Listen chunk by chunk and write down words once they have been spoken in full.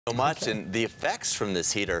So much, and the effects from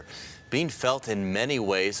this heat are being felt in many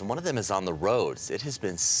ways, and one of them is on the roads. It has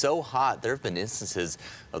been so hot, there have been instances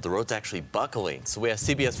of the roads actually buckling. So we asked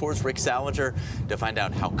CBS 4's Rick Sallinger to find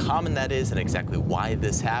out how common that is and exactly why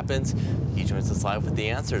this happens. He joins us live with the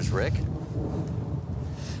answers. Rick?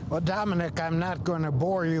 Well, Dominic, I'm not going to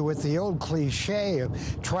bore you with the old cliche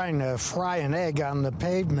of trying to fry an egg on the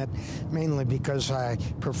pavement, mainly because I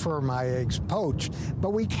prefer my eggs poached. But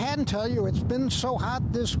we can tell you it's been so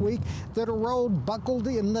hot this week that a road buckled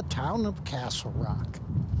in the town of Castle Rock.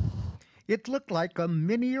 It looked like a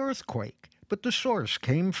mini earthquake, but the source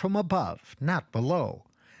came from above, not below.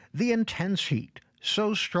 The intense heat,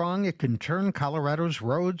 so strong it can turn Colorado's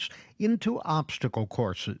roads into obstacle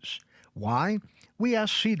courses. Why? We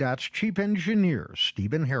asked CDOT's chief engineer,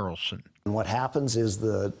 Stephen Harelson. And what happens is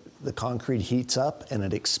the concrete heats up and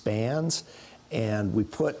it expands, and we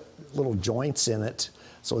put little joints in it,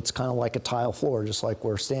 so it's kind of like a tile floor, just like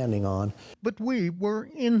we're standing on. But we were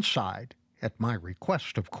inside, at my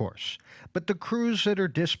request, of course. But the crews that are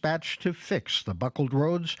dispatched to fix the buckled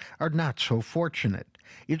roads are not so fortunate.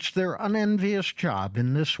 It's their unenvious job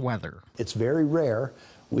in this weather. It's very rare.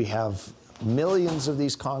 We have millions of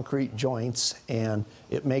these concrete joints, and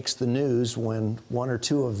it makes the news when one or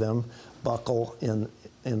two of them buckle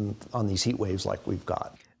on these heat waves like we've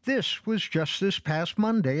got. This was just this past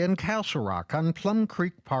Monday in Castle Rock on Plum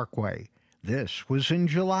Creek Parkway. This was in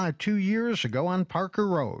July 2 years ago on Parker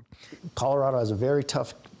Road. Colorado has a very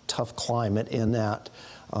tough climate in that,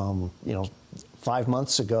 5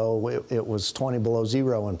 months ago it was 20 below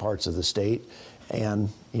zero in parts of the state, and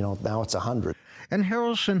now it's 100. And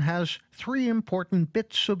Harelson has 3 important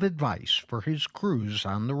bits of advice for his crews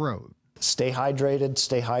on the road. Stay hydrated,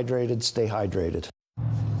 stay hydrated, stay hydrated.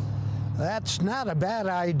 That's not a bad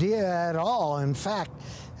idea at all. In fact,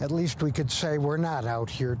 at least we could say we're not out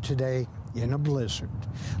here today in a blizzard.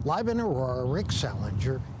 Live in Aurora, Rick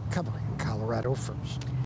Sallinger, covering Colorado First.